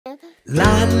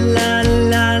La la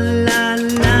la la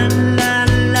la la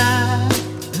la.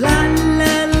 La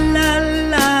la la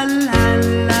la la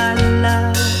la la.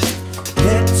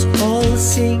 Let's all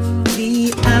sing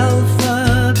the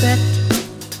alphabet.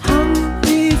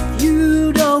 If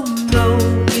you don't know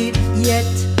it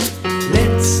yet,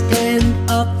 let's stand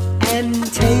up and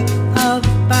take a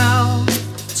bow.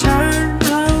 Turn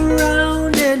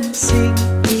around and sing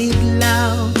it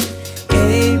loud.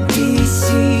 A, B,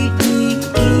 C, D,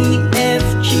 E, F,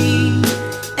 G,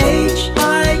 H,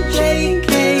 I, J,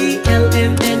 K, L,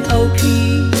 M, N, O,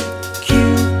 P, Q,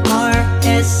 R,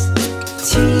 S,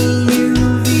 T, U,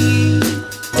 V,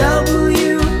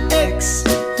 W, X,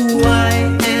 Y,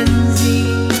 and Z.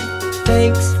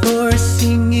 Thanks for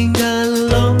singing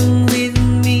along with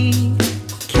me.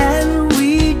 Can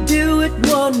we do it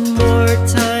one more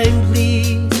time,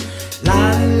 please?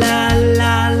 La la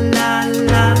la la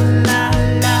la la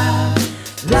la.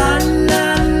 La la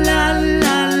la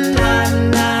la la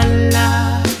la la.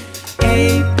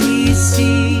 A, B,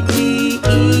 C, D,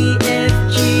 E, F,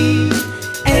 G,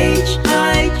 H,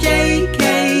 I, J, K,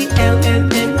 L,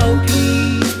 M, N, O, P,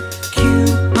 Q,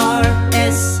 R,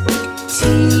 S, T,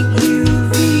 U,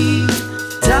 V,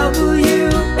 W,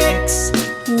 X,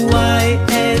 Y,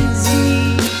 and Z.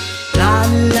 La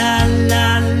la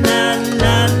la la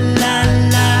la la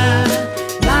la.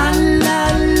 La la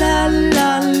la la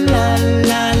la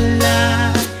la la.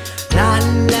 La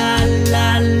la la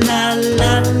la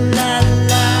la la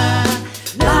la.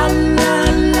 La la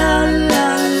la la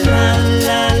la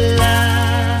la la.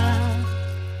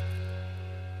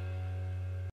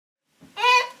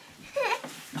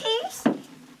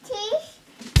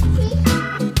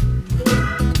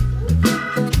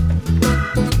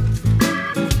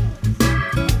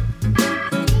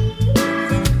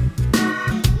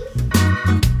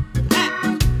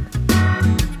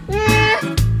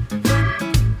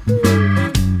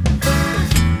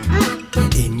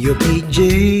 In your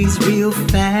PJs real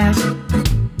fast,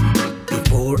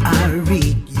 before I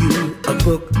read you a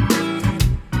book,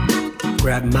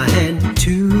 grab my hand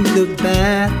to the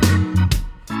bath,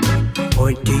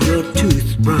 point to your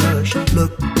toothbrush,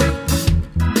 look,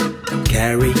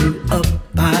 carry you up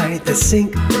by the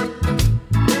sink,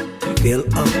 fill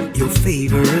up your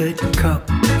favorite cup.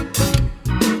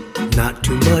 Not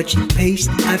too much paste,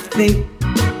 I think,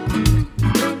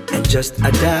 and just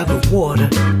a dab of water,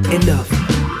 enough.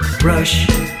 Brush,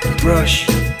 brush,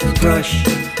 brush,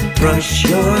 brush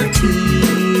your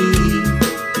teeth.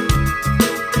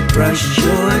 Brush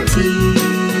your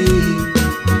teeth.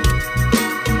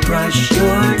 Brush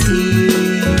your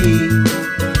teeth.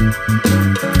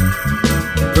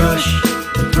 Brush,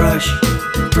 brush,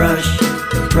 brush,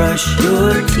 brush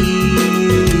your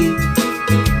teeth.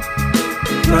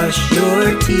 Brush your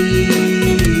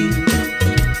teeth.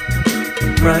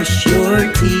 Brush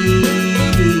your teeth.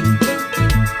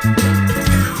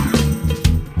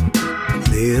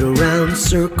 Little round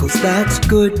circles, that's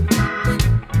good.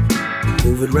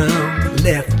 Move it round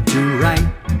left to right.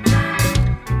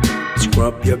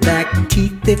 Scrub your back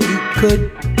teeth if you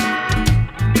could.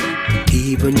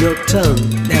 Even your tongue,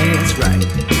 that's right.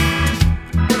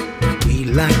 We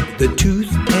like the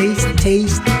toothpaste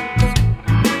taste.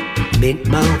 Mint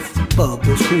mouth,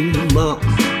 bubbles from the mouth.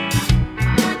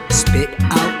 Spit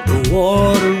out the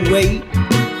water weight.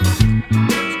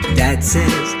 Dad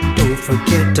says, don't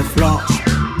forget to floss.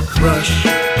 Brush,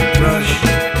 brush,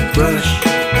 brush,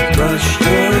 brush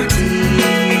your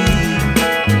teeth.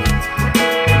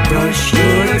 Brush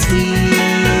your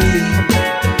teeth.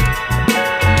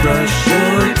 Brush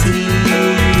your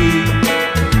teeth.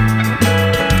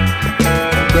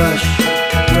 Brush,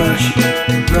 brush,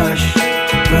 brush,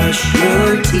 brush your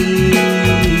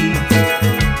teeth.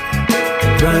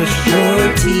 Brush your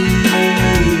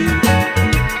teeth.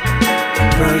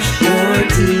 Brush your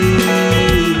teeth.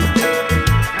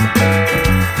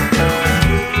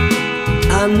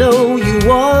 I know you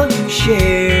want to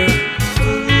share,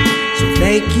 so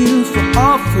thank you for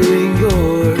offering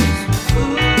yours.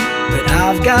 But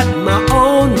I've got my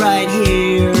own right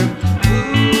here.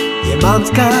 Your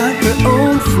mom's got her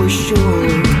own for sure.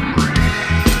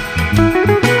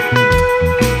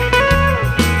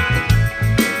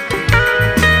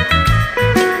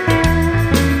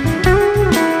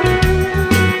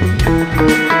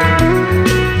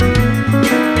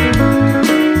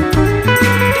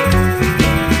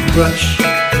 Brush,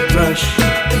 brush,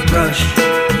 brush,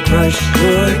 brush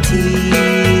your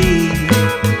teeth.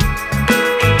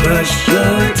 Brush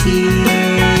your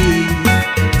teeth.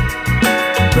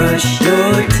 Brush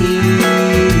your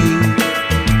teeth.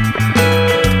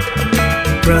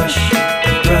 Brush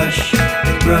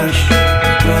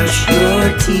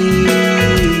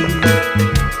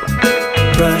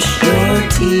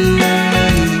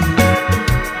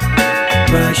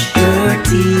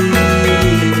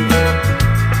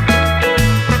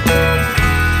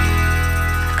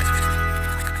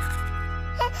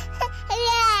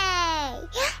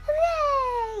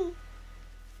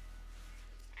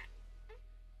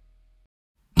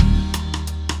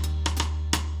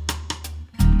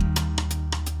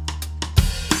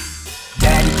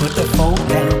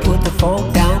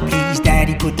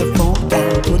put the phone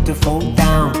down, put the phone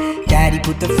down. Daddy,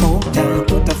 put the phone down,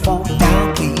 put the phone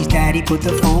down, please. Daddy, put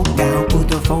the phone down, put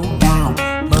the phone down.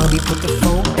 Mommy, put the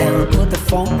phone down, put the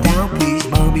phone down, please.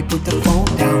 Mommy, put the phone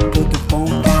down, put the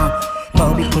phone down.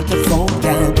 Mommy, put the phone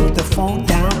down, put the phone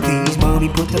down, please. Mommy,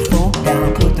 put the phone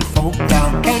down, put the phone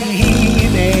down. Can you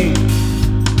hear me?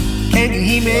 Can you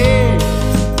hear me?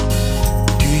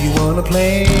 Do you wanna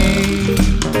play?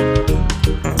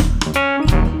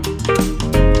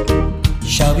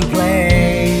 Shall we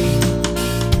play?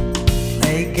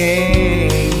 Play a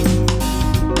game.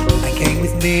 A game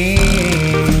with me.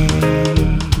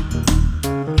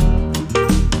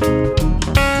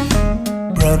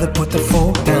 Brother, put the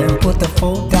phone down, put the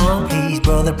phone down, please.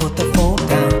 Brother, put the phone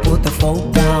down, put the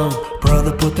phone down.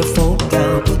 Brother, put the phone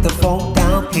down, put the phone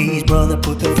down, please. Brother,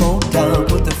 put the phone down,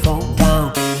 put the phone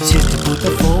down. Sister, put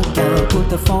the phone down, put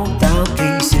the phone down,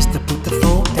 please. Sister, put the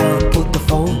phone down, put the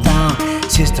phone down.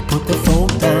 Sister, put the phone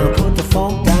down, put the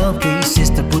phone down, please.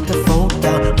 Sister, put the phone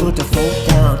down, put the phone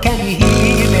down. Can you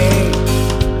hear me?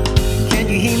 Can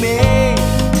you hear me?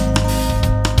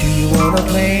 Do you wanna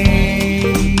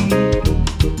play?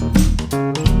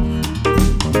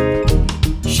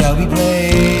 Shall we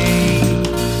play?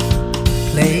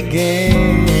 Play a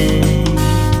game.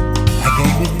 A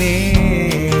game with me.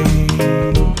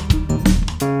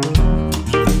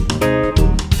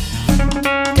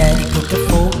 Daddy, put the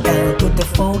phone down, put the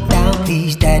phone down,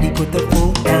 please. Daddy, put the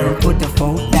phone down, put the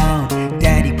phone down.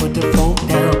 Daddy, put the phone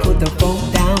down, put the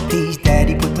phone down, please.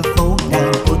 Daddy, put the phone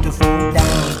down, put the phone down.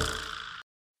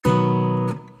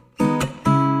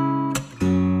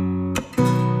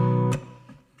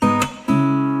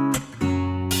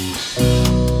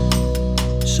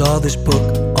 Saw this book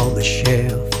on the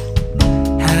shelf,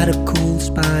 had a cool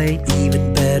spine,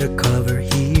 even better cover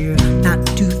here. Not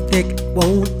too thick,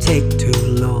 won't take too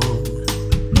long.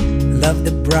 Love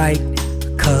the bright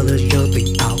colors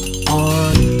jumping out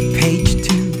on page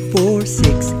 2, 4,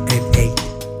 6, and 8.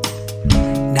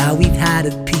 Now we've had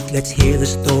a peek, let's hear the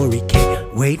story.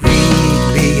 Can't wait,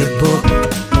 read me a book.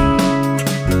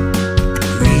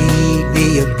 Read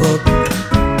me a book.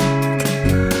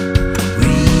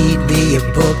 Read me a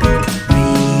book.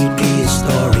 Read me a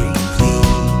story,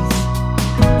 please.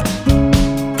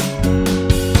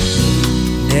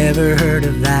 Never heard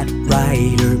of that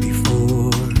writer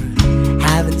before.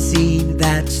 Haven't seen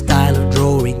that style of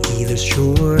drawing either,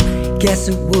 sure. Guess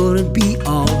it wouldn't be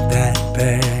all that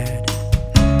bad.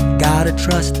 Gotta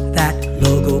trust that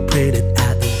logo printed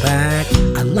at the back.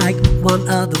 I like one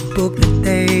other book that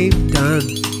they've done.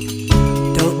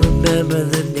 Don't remember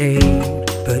the name,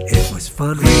 but it was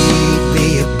fun. Read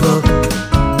me a book.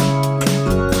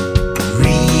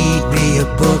 Read me a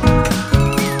book.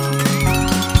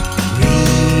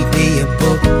 Read me a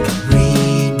book.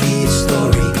 Read me a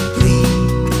story,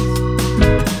 please.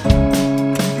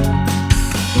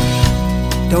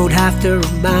 Don't have to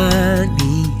remind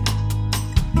me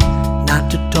not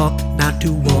to talk, not to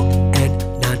walk, and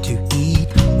not to eat.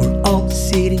 We're all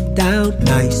sitting down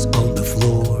nice on the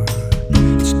floor.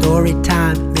 It's story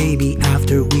time, maybe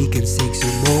after we can sing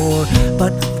some more.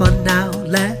 But for now,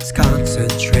 let's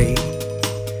concentrate.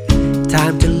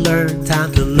 Time to learn,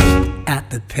 time to look at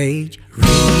the page.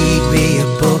 Read me a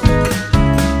book.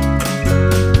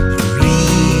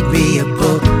 Read me a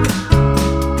book.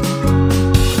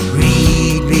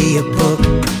 Read me a book.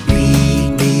 Read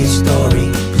me a story,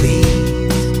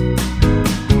 please.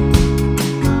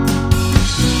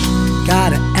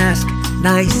 Gotta ask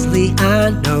nicely,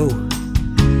 I know.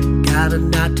 Gotta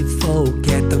not to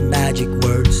forget the magic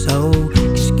word, so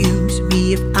excuse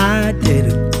me if I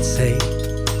didn't say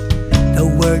the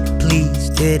word please.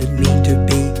 Didn't mean to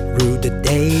be rude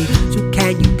today, so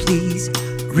can you please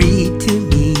read to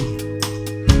me?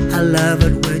 I love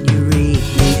it when you read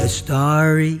me a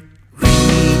story.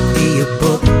 Read me a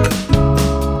book.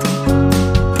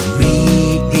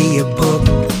 Read me a book.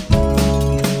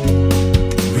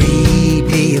 Read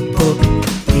me a book.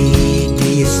 Read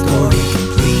me a story,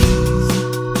 please.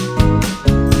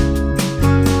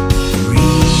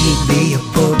 Read me a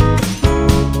book.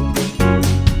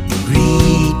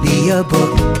 Read me a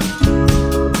book.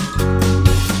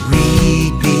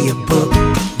 Read me a book.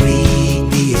 Read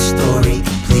me a story,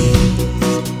 please.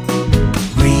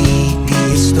 Read me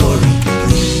a story,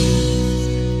 please.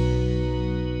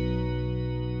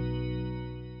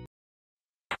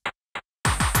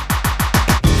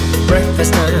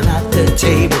 Breakfast time at the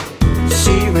table,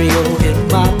 cereal in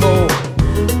my bowl.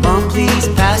 Mom, please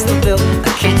pass the milk, I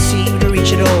can't seem to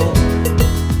reach it all.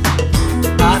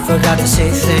 I forgot to say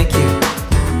thank you.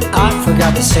 I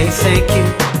forgot to say thank you.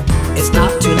 It's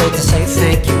not too late to say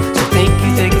thank you. So thank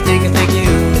you, thank you, thank you, thank you.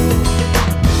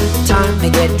 Time to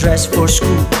get dressed for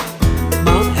school.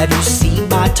 Mom, have you seen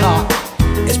my top?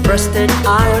 It's pressed and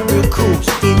iron real cool.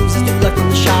 Feels as you left from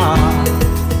the shop.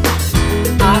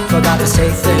 I forgot to say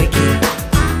thank you.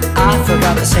 I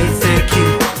forgot to say thank you.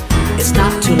 It's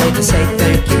not too late to say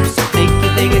thank you. So thank you,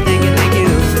 thank you, thank you, thank you.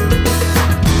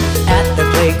 At the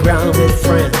playground with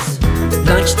friends,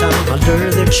 lunchtime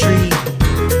under the tree.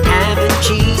 Ham and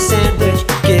cheese sandwich,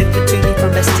 give it to me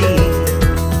from Bestie.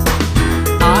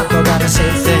 I forgot to say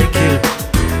thank you.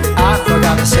 I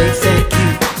forgot to say thank you.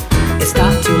 It's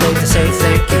not too late to say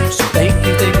thank you. So thank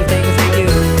you, thank you, thank you, thank you.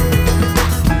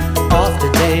 Off the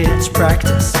dance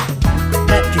practice,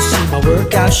 let you see my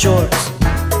workout shorts.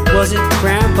 Was it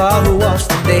Grandpa who washed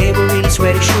them? They were really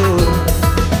sweaty shoes.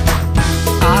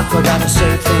 I forgot to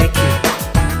say thank you.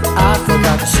 I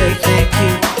forgot to say thank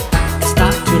you. It's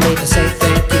not too late to say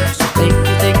thank you. So thank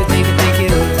you, thank you, thank you, thank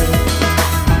you.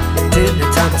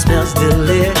 Dinner time, it smells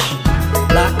delish,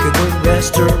 like a good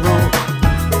restaurant.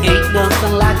 Ain't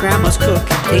nothing like Grandma's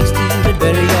cooking, tastes even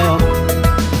better, y'all.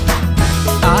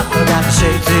 I forgot to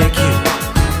say thank you.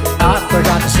 I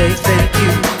forgot to say thank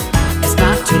you. It's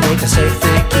not too late to say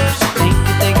thank you. So thank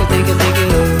you, thank you, thank you, thank you.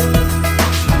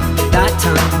 Night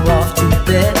time, we're off to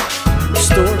bed.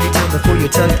 Story time before you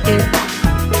tuck in.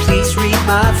 Please read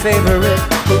my favorite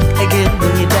book again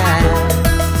when you die.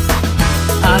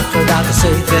 I forgot to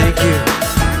say thank you.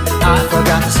 I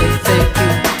forgot to say thank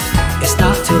you. It's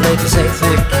not too late to say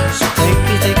thank you. So thank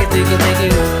you, thank you, thank you, thank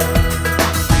you.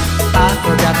 I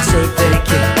forgot to say thank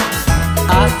you.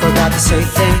 I forgot to say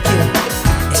thank you.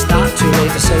 It's not too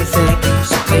late to say thank you.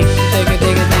 So thank you, thank you,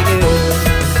 thank you, thank you.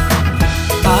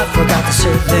 I forgot to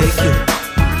say thank you.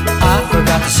 I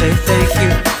forgot to say thank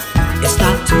you. It's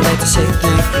not too late to say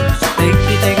thank you.